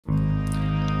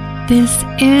This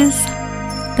is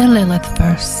the Lilith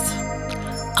verse.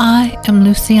 I am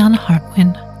Luciana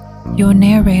Hartwin, your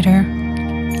narrator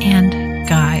and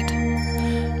guide.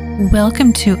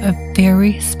 Welcome to a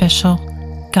very special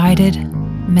guided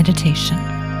meditation,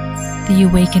 the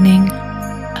awakening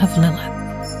of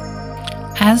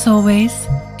Lilith. As always,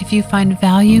 if you find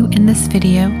value in this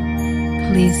video,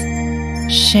 please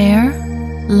share,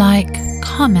 like,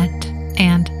 comment,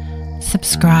 and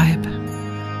subscribe.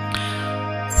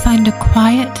 Find a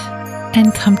quiet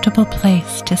and comfortable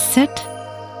place to sit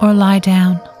or lie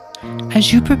down.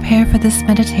 As you prepare for this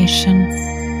meditation,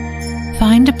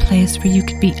 find a place where you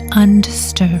can be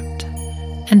undisturbed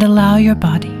and allow your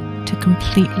body to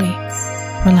completely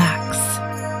relax.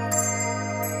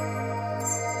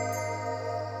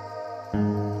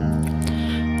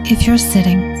 If you're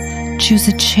sitting, choose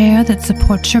a chair that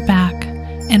supports your back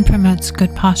and promotes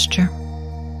good posture.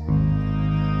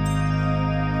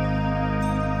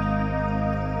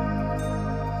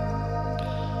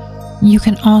 You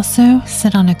can also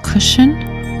sit on a cushion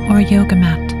or a yoga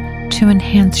mat to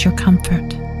enhance your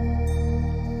comfort.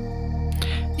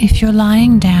 If you're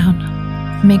lying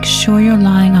down, make sure you're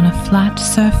lying on a flat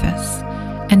surface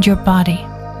and your body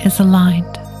is aligned.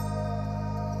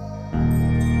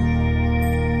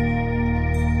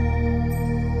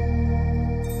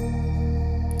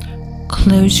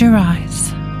 Close your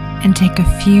eyes and take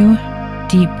a few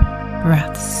deep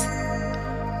breaths.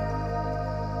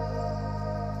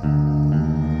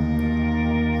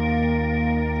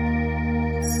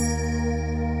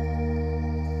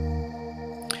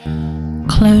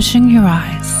 Closing your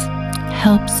eyes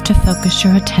helps to focus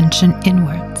your attention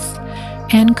inwards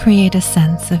and create a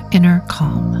sense of inner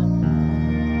calm.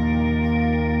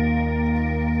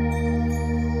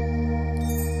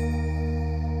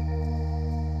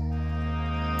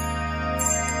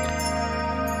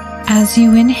 As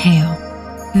you inhale,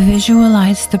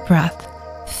 visualize the breath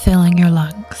filling your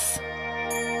lungs,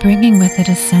 bringing with it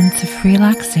a sense of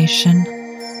relaxation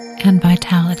and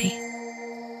vitality.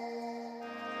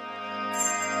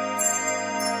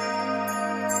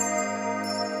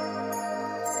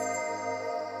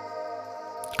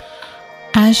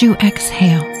 As you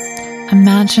exhale,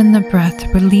 imagine the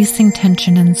breath releasing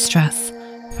tension and stress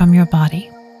from your body.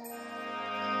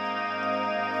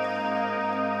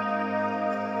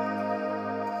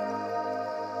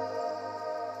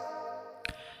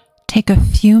 Take a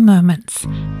few moments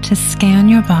to scan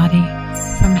your body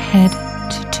from head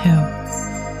to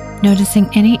toe, noticing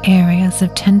any areas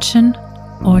of tension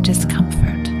or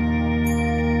discomfort.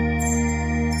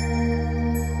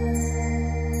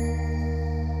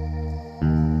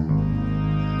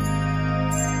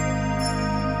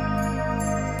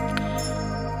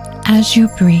 As you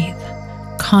breathe,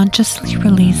 consciously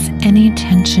release any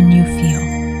tension you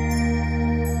feel.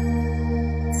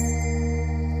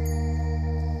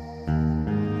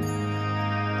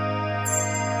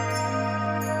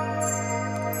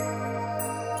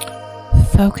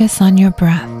 Focus on your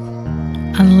breath,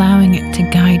 allowing it to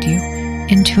guide you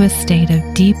into a state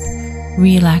of deep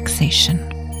relaxation.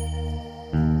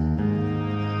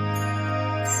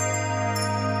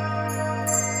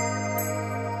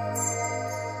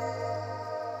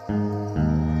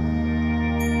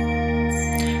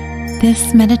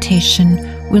 This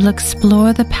meditation will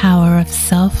explore the power of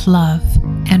self-love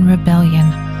and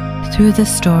rebellion through the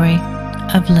story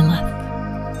of Lilith.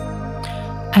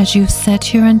 As you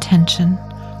set your intention,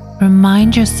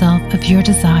 remind yourself of your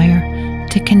desire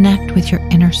to connect with your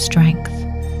inner strength,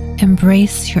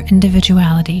 embrace your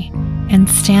individuality, and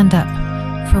stand up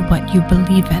for what you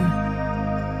believe in.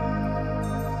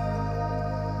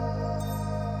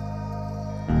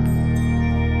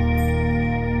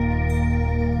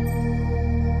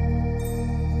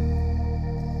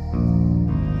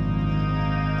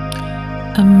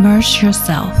 Immerse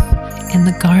yourself in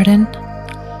the Garden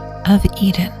of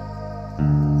Eden.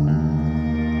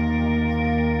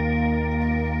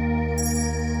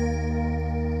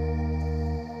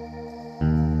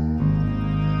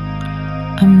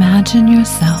 Imagine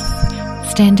yourself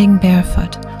standing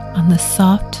barefoot on the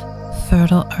soft,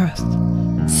 fertile earth,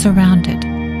 surrounded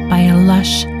by a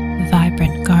lush,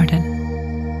 vibrant garden.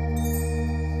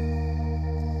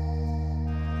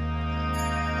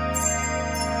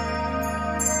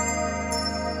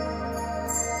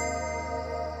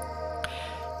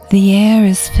 The air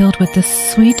is filled with the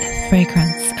sweet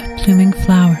fragrance of blooming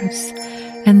flowers,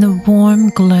 and the warm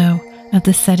glow of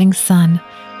the setting sun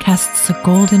casts a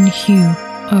golden hue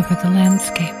over the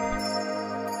landscape.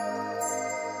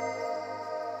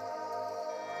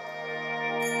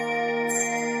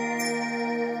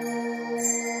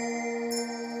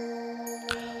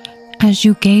 As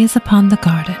you gaze upon the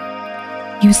garden,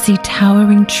 You see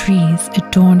towering trees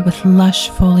adorned with lush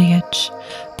foliage,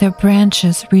 their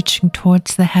branches reaching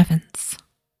towards the heavens.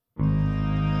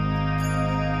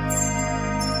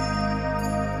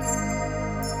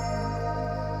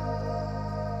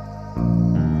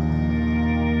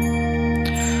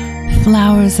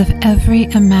 Flowers of every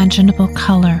imaginable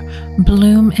color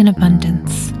bloom in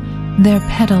abundance, their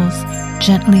petals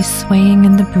gently swaying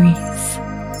in the breeze.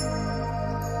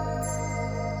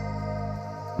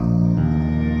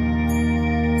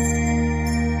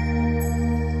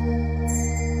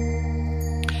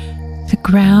 The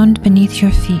ground beneath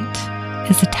your feet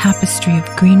is a tapestry of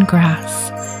green grass,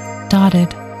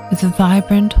 dotted with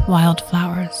vibrant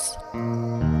wildflowers.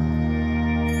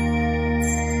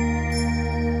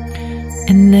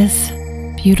 In this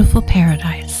beautiful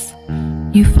paradise,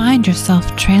 you find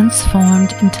yourself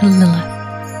transformed into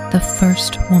Lilith, the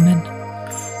first woman,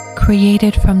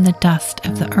 created from the dust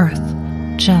of the earth,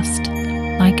 just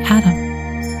like Adam.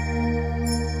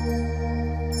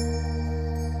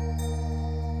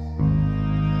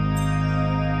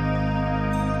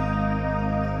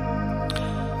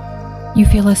 You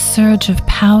feel a surge of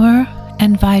power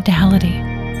and vitality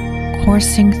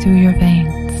coursing through your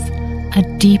veins,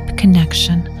 a deep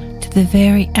connection to the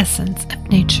very essence of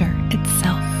nature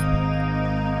itself.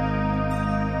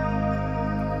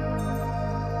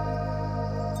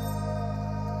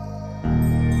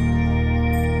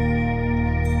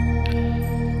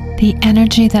 The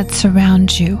energy that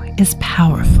surrounds you is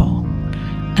powerful,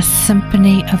 a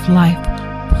symphony of life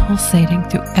pulsating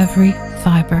through every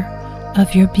fiber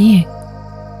of your being.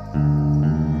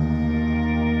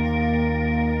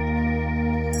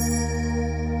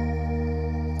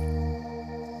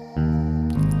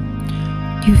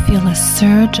 You feel a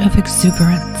surge of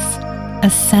exuberance, a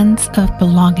sense of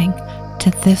belonging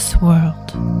to this world,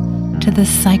 to the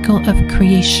cycle of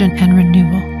creation and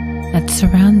renewal that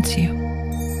surrounds you.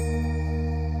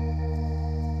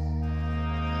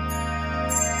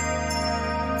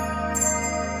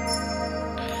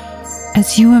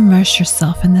 As you immerse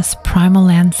yourself in this primal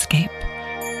landscape,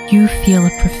 you feel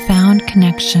a profound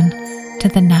connection to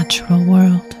the natural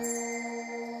world.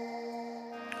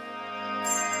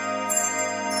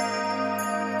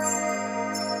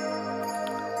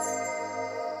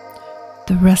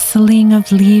 The rustling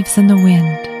of leaves in the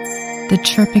wind, the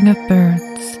chirping of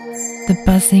birds, the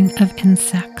buzzing of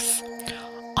insects,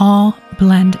 all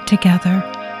blend together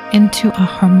into a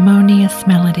harmonious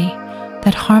melody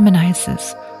that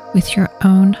harmonizes with your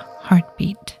own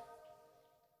heartbeat.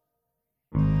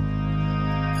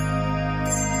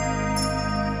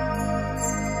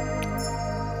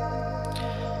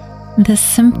 The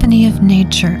symphony of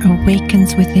nature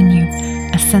awakens within you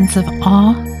a sense of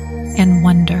awe and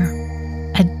wonder,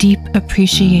 a deep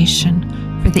appreciation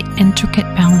for the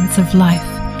intricate balance of life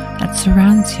that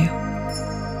surrounds you.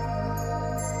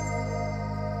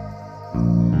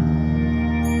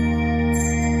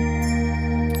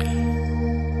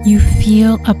 You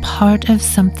feel a part of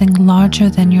something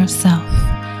larger than yourself,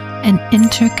 an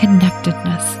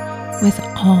interconnectedness with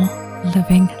all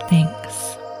living things.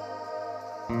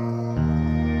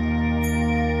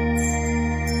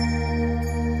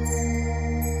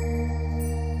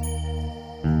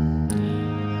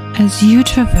 As you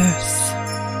traverse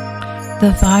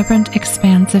the vibrant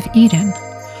expanse of Eden,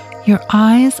 your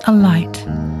eyes alight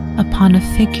upon a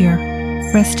figure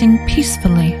resting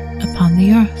peacefully upon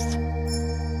the earth.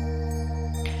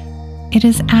 It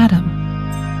is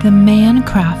Adam, the man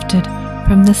crafted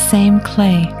from the same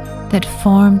clay that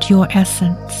formed your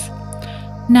essence,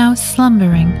 now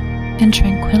slumbering in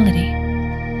tranquility.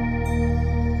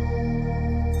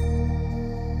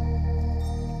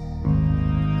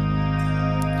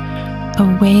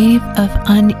 A wave of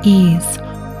unease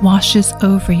washes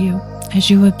over you as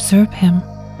you observe him,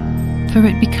 for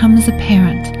it becomes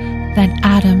apparent that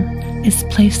Adam is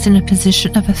placed in a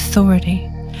position of authority,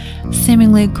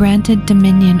 seemingly granted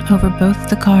dominion over both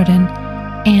the garden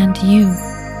and you.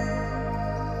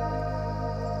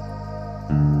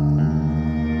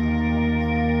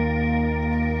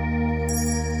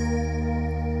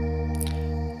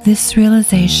 This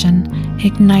realization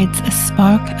ignites a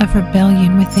spark of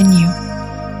rebellion within you,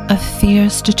 a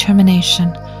fierce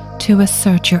determination to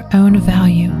assert your own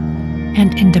value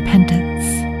and independence.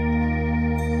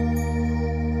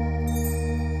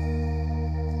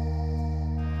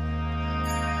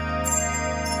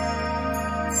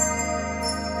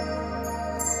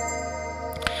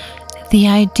 The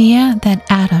idea that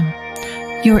Adam,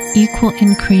 your equal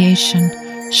in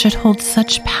creation, should hold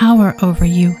such power over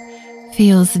you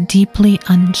feels deeply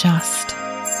unjust.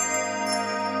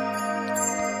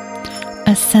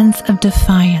 A sense of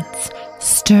defiance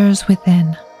stirs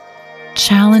within,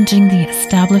 challenging the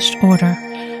established order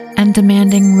and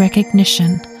demanding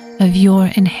recognition of your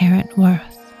inherent worth.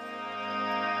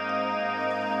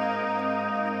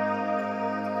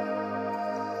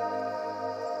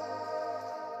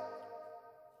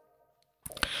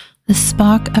 The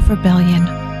spark of rebellion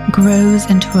grows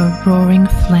into a roaring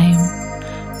flame,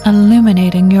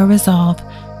 illuminating your resolve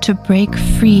to break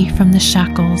free from the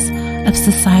shackles of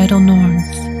societal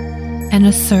norms and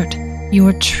assert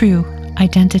your true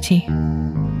identity.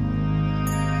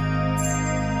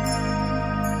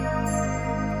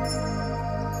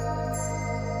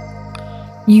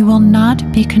 You will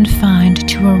not be confined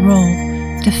to a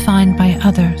role defined by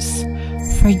others,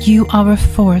 for you are a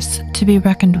force to be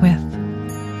reckoned with,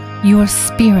 your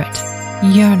spirit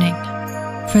yearning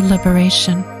for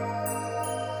liberation.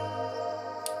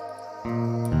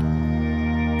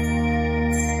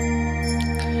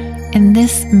 In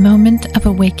this moment of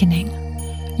awakening,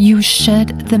 you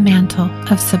shed the mantle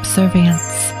of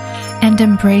subservience and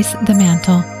embrace the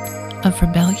mantle of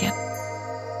rebellion.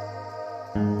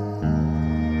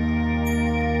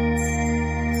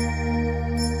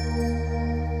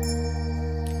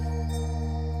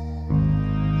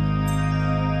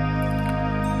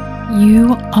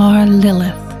 You are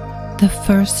Lilith, the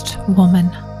first woman,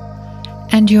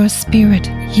 and your spirit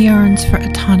yearns for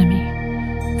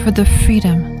autonomy, for the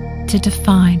freedom to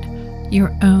define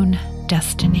your own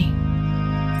destiny.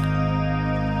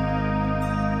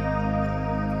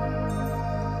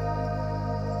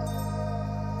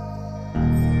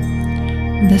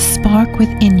 The spark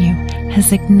within you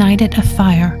has ignited a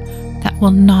fire that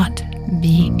will not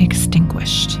be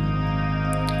extinguished.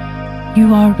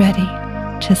 You are ready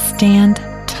to stand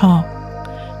tall,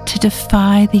 to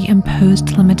defy the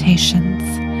imposed limitations,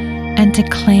 and to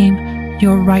claim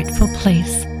your rightful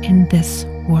place in this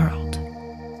world.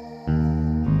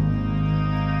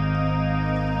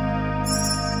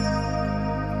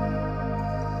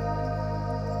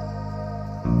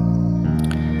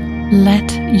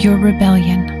 Let your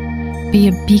rebellion be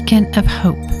a beacon of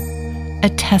hope, a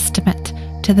testament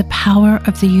to the power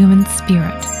of the human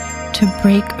spirit to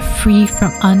break free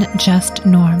from unjust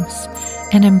norms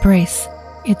and embrace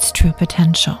its true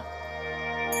potential.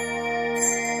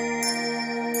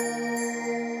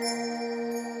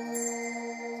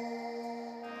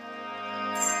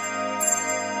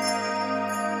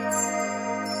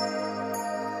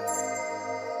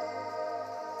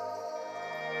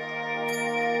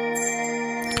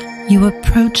 You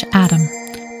approach Adam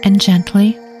and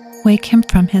gently wake him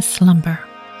from his slumber.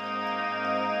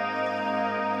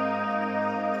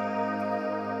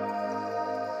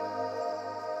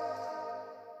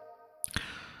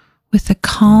 With a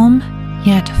calm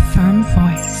yet firm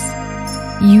voice,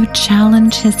 you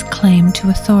challenge his claim to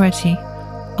authority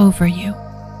over you.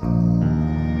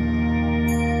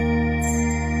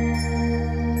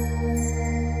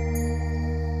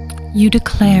 You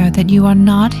declare that you are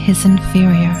not his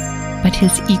inferior, but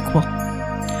his equal,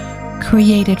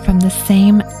 created from the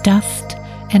same dust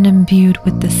and imbued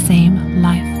with the same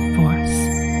life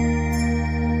force.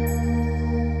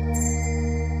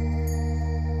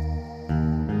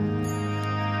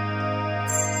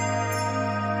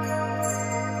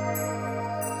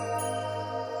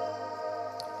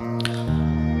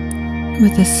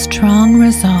 With a strong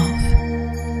resolve,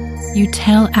 you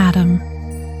tell Adam,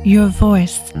 your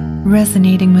voice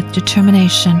resonating with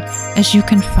determination as you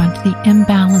confront the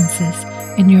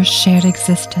imbalances in your shared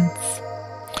existence.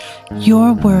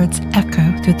 Your words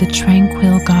echo through the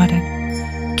tranquil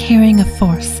garden, carrying a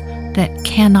force that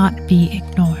cannot be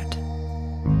ignored.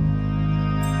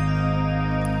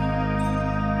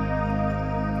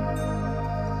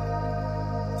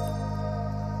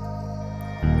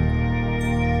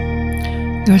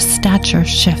 Your stature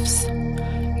shifts,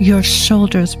 your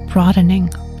shoulders broadening,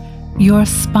 your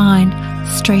spine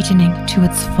straightening to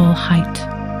its full height.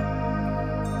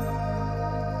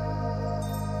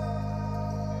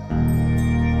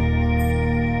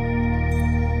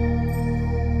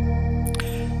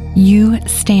 You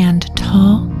stand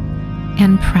tall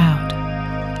and proud,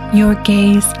 your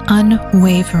gaze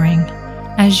unwavering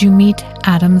as you meet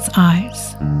Adam's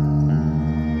eyes.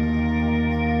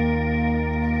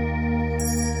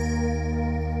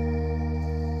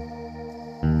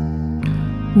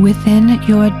 Within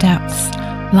your depths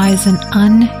lies an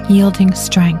unyielding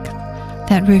strength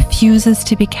that refuses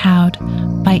to be cowed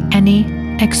by any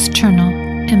external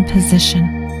imposition.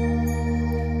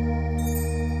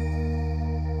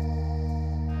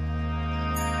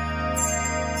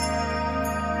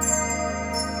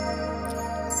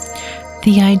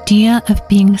 The idea of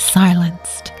being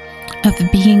silenced, of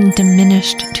being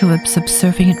diminished to a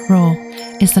subservient role,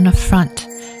 is an affront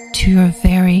to your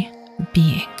very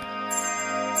being.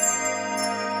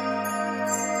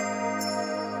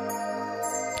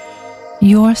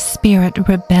 Your spirit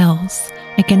rebels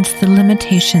against the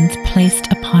limitations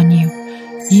placed upon you,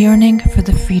 yearning for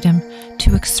the freedom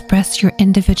to express your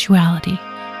individuality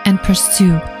and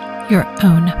pursue your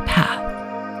own path.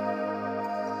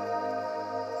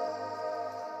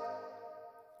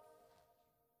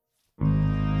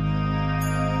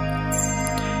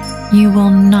 You will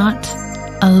not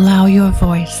allow your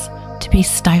voice to be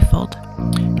stifled,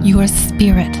 your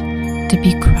spirit to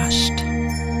be crushed.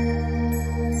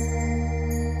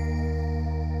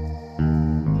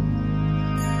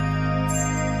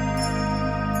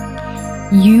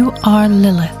 You are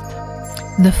Lilith,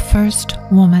 the first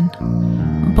woman,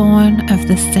 born of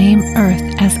the same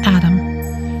earth as Adam,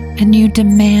 and you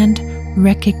demand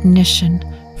recognition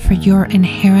for your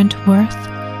inherent worth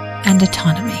and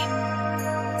autonomy.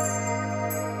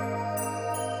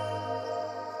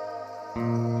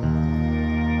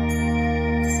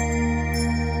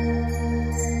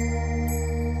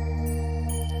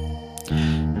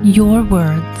 Your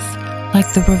words,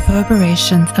 like the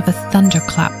reverberations of a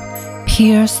thunderclap,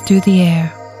 pierce through the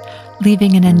air,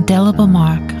 leaving an indelible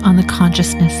mark on the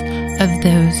consciousness of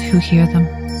those who hear them.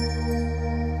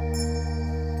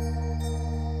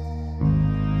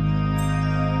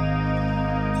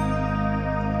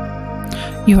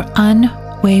 Your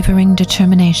unwavering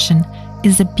determination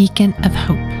is a beacon of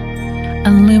hope,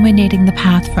 illuminating the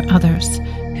path for others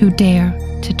who dare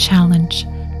to challenge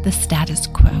the status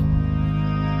quo.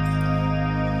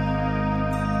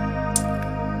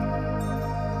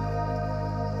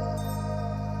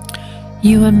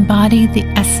 You embody the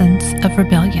essence of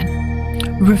rebellion,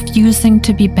 refusing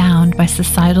to be bound by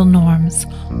societal norms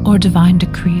or divine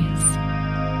decrees.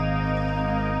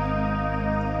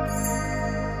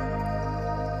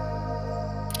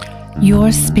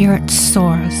 Your spirit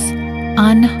soars,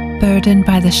 unburdened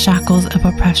by the shackles of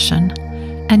oppression,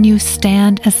 and you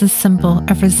stand as a symbol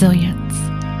of resilience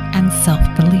and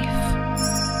self-belief.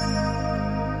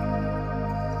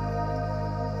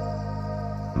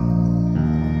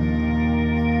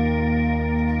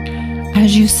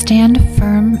 As you stand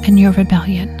firm in your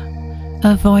rebellion,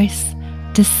 a voice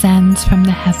descends from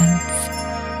the heavens,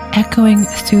 echoing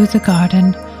through the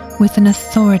garden with an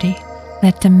authority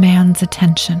that demands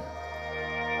attention.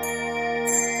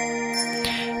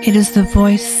 It is the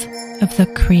voice of the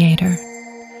Creator,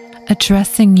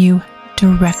 addressing you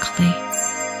directly,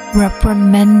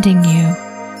 reprimanding you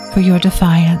for your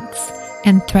defiance,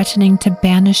 and threatening to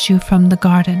banish you from the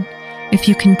garden if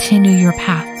you continue your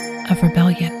path of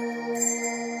rebellion.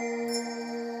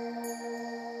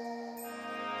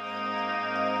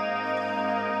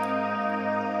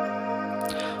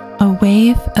 A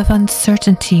wave of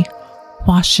uncertainty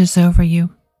washes over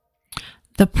you,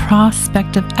 the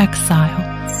prospect of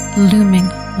exile looming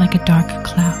like a dark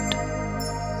cloud.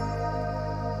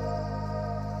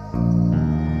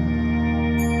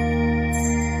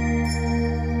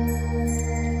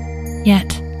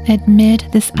 Yet, amid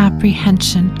this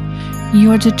apprehension,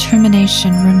 your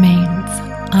determination remains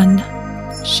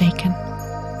unshaken.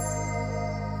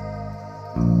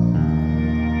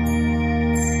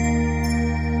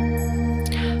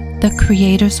 The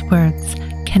Creator's words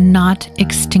cannot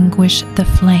extinguish the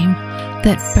flame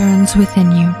that burns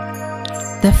within you,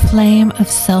 the flame of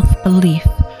self-belief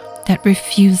that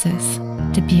refuses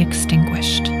to be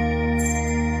extinguished.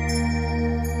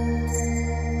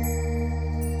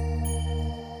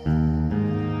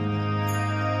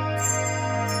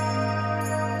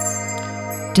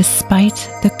 Despite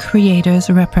the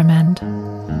Creator's reprimand,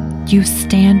 you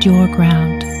stand your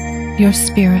ground, your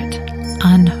spirit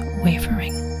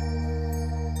unwavering.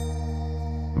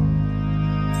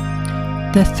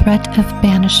 The threat of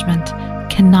banishment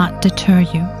cannot deter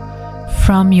you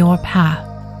from your path,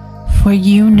 for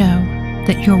you know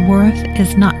that your worth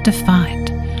is not defined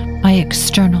by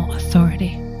external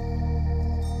authority.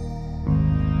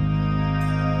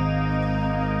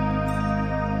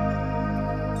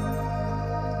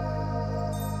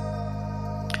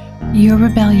 Your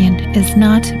rebellion is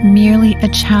not merely a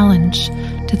challenge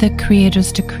to the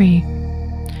Creator's decree.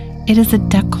 It is a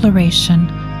declaration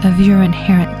of your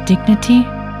inherent dignity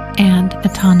and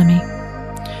autonomy.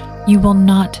 You will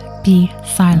not be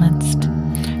silenced.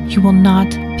 You will not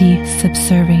be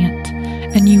subservient,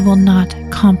 and you will not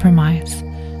compromise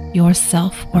your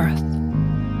self-worth.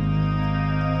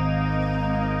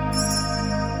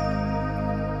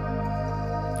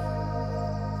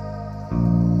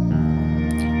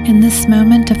 In this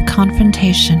moment of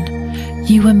confrontation,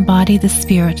 you embody the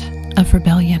spirit of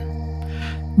rebellion,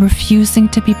 refusing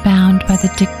to be bound by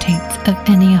the dictates of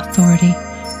any authority,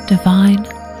 divine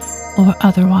or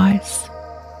otherwise.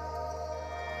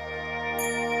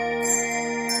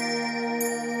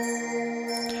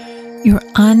 Your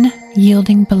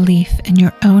unyielding belief in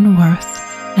your own worth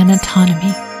and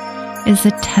autonomy is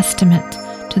a testament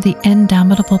to the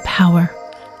indomitable power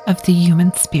of the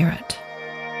human spirit.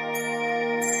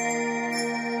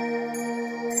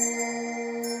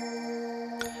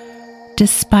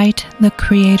 Despite the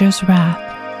Creator's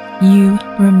wrath, you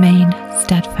remain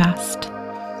steadfast.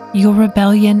 Your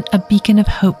rebellion a beacon of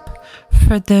hope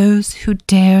for those who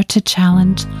dare to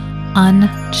challenge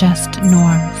unjust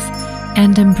norms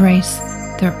and embrace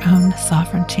their own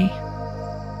sovereignty.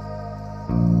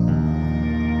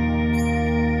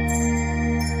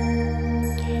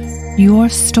 Your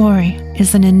story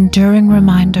is an enduring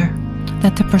reminder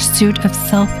that the pursuit of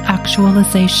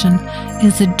self-actualization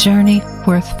is a journey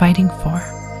worth fighting for,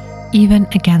 even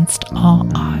against all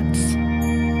odds.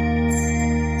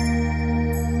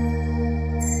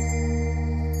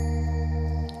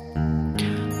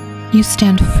 You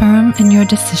stand firm in your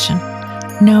decision,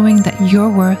 knowing that your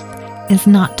worth is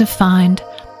not defined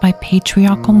by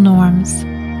patriarchal norms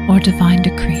or divine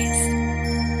decrees.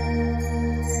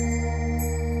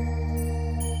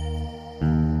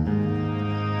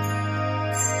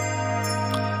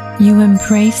 You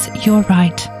embrace your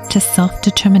right to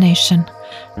self-determination,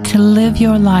 to live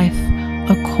your life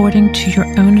according to your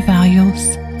own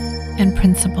values and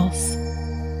principles.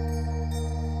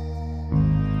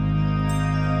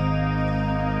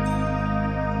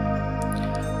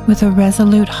 With a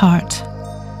resolute heart,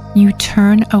 you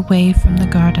turn away from the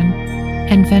garden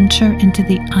and venture into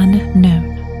the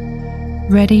unknown,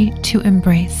 ready to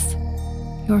embrace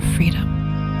your freedom.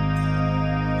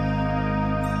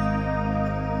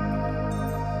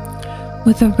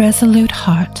 With a resolute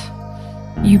heart,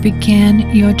 you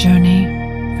began your journey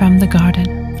from the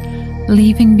garden,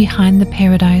 leaving behind the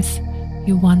paradise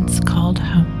you once called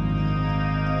home.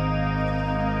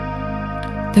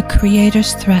 The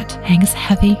Creator's threat hangs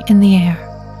heavy in the air,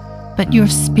 but your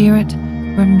spirit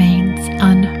remains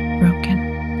unbroken.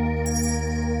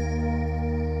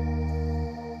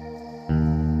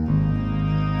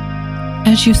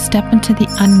 As you step into the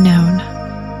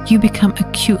unknown, you become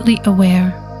acutely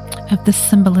aware of the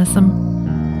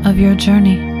symbolism of your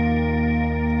journey.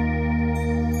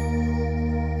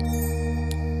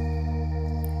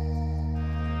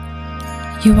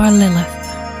 You are Lilith,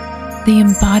 the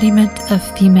embodiment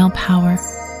of female power,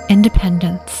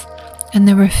 independence, and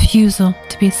the refusal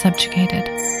to be subjugated.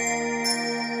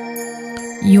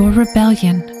 Your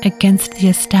rebellion against the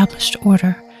established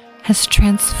order has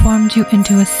transformed you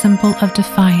into a symbol of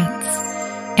defiance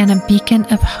and a beacon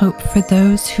of hope for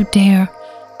those who dare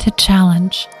to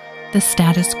challenge the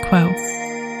status quo.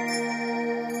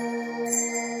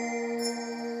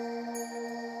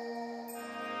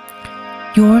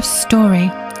 Your story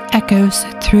echoes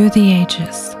through the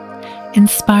ages,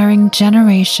 inspiring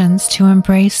generations to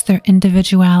embrace their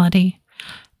individuality,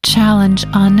 challenge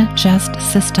unjust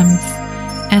systems,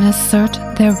 and assert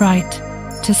their right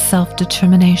to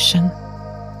self-determination.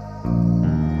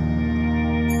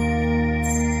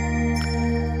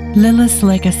 Lilith's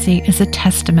legacy is a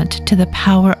testament to the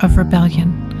power of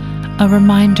rebellion, a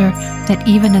reminder that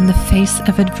even in the face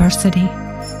of adversity,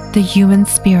 the human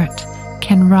spirit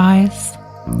can rise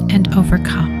and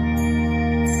overcome.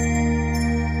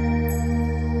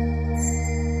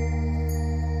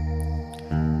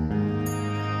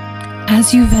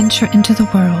 As you venture into the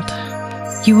world,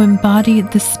 you embody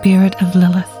the spirit of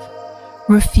Lilith,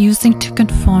 refusing to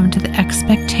conform to the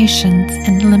expectations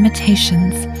and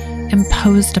limitations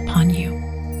imposed upon you.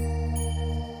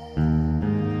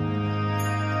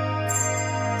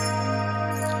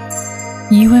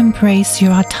 You embrace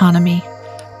your autonomy,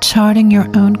 charting your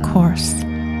own course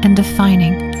and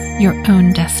defining your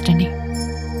own destiny.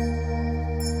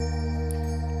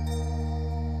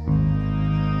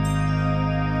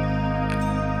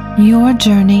 Your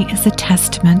journey is a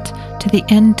testament to the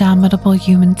indomitable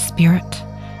human spirit,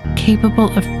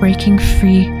 capable of breaking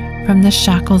free from the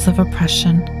shackles of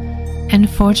oppression and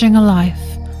forging a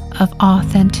life of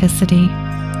authenticity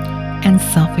and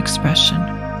self-expression.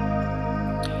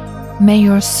 May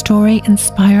your story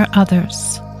inspire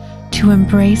others to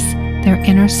embrace their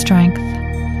inner strength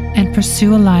and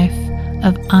pursue a life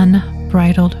of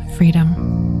unbridled freedom.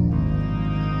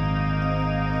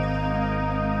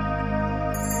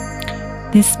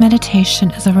 This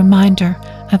meditation is a reminder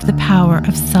of the power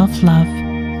of self-love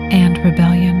and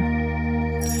rebellion.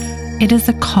 It is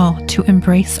a call to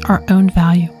embrace our own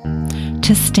value,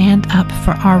 to stand up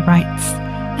for our rights,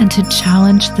 and to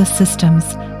challenge the systems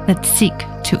that seek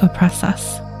to oppress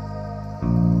us.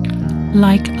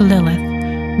 Like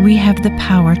Lilith, we have the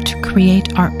power to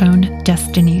create our own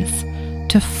destinies,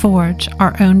 to forge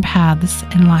our own paths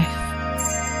in life.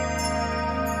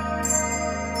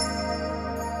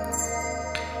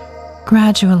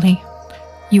 Gradually,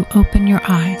 you open your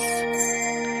eyes,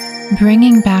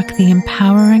 bringing back the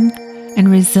empowering and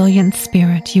resilient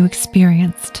spirit you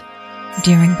experienced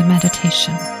during the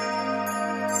meditation.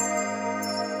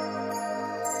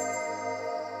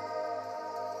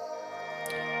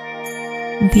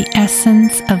 The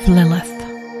essence of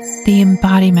Lilith, the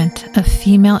embodiment of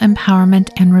female empowerment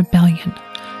and rebellion,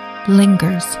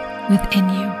 lingers within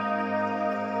you.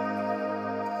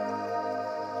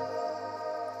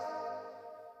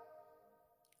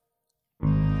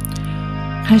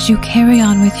 As you carry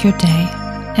on with your day,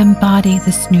 embody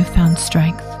this newfound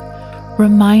strength,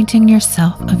 reminding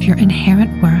yourself of your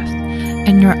inherent worth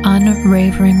and your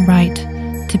unwavering right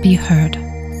to be heard.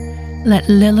 Let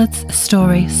Lilith's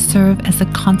story serve as a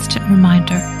constant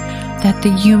reminder that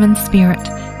the human spirit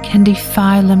can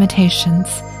defy limitations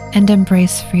and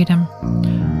embrace freedom,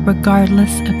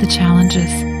 regardless of the challenges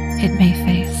it may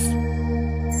face.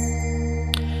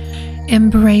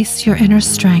 Embrace your inner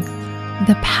strength,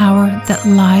 the power that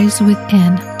lies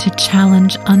within to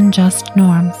challenge unjust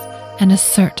norms and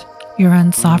assert your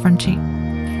own sovereignty.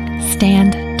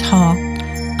 Stand tall,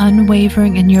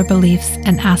 unwavering in your beliefs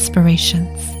and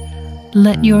aspirations.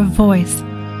 Let your voice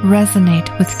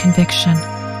resonate with conviction,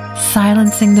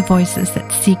 silencing the voices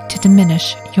that seek to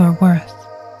diminish your worth.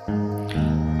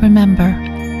 Remember,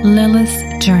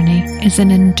 Lilith's journey is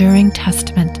an enduring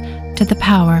testament to the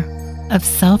power of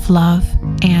self-love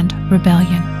and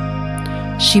rebellion.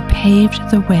 She paved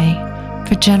the way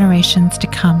for generations to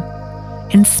come,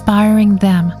 inspiring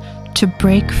them to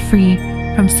break free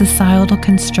from societal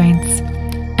constraints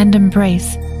and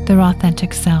embrace their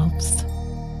authentic selves.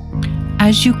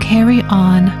 As you carry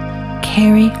on,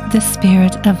 carry the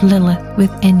spirit of Lilith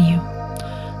within you.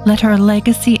 Let her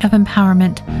legacy of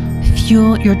empowerment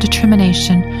fuel your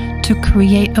determination to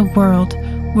create a world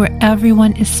where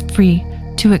everyone is free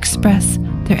to express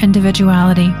their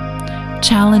individuality,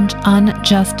 challenge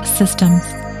unjust systems,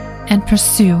 and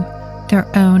pursue their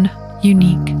own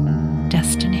unique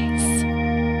destinies.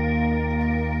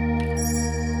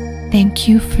 Thank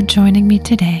you for joining me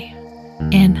today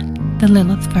in the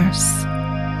Lilith verse.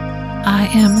 I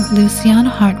am Luciana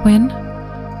Hartwin,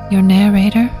 your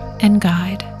narrator and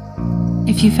guide.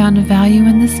 If you found value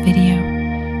in this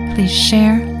video, please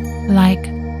share, like,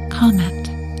 comment,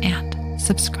 and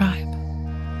subscribe.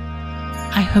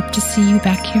 I hope to see you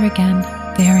back here again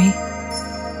very,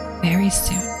 very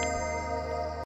soon.